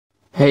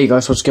Hey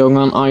guys, what's going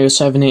on?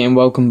 IO7 and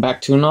welcome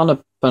back to another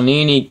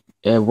Panini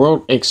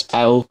World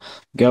XL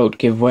GOAT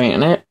giveaway.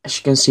 And as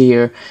you can see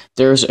here,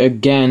 there's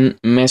again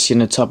Messi in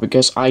the top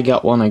because I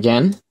got one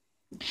again.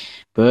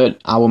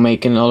 But I will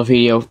make another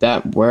video of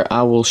that where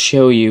I will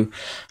show you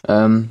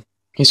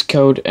his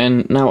code,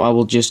 and now I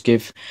will just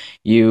give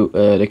you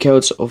the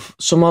codes of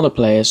some other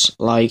players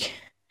like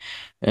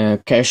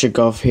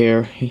Kashikov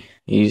here.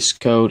 His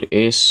code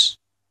is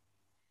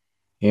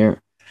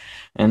here,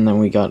 and then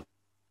we got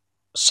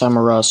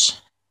Samaras,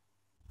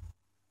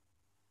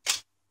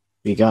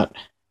 we got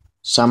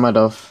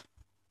Samadov,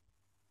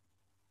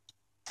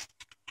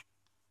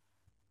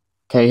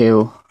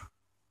 Cahill,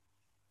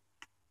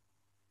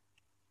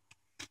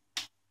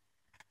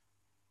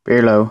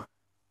 Pirlo,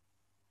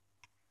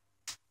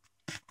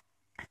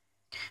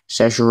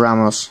 Sergio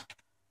Ramos,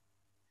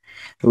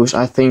 who is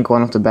I think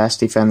one of the best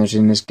defenders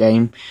in this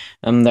game.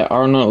 There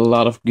are not a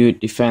lot of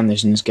good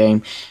defenders in this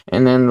game.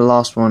 And then the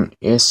last one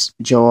is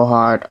Joe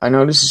Hart. I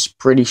know this is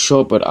pretty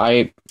short, but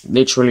I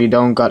literally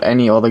don't got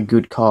any other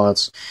good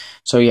cards,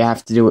 so you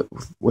have to do it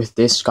with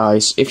this,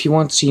 guys. If you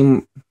want to see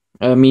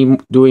me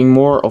doing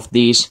more of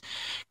these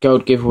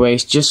GOAT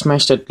giveaways, just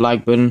smash that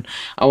like button.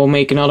 I will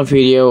make another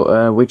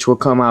video which will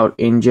come out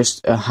in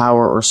just an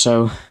hour or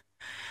so,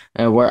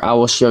 where I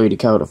will show you the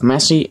code of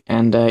Messi.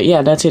 And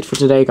yeah, that's it for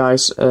today,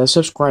 guys.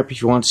 Subscribe if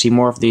you want to see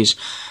more of these.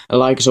 A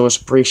like is always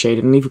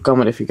appreciated, and leave a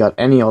comment if you got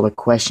any other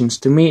questions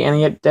to me.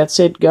 And yeah, that's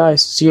it,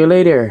 guys. See you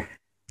later.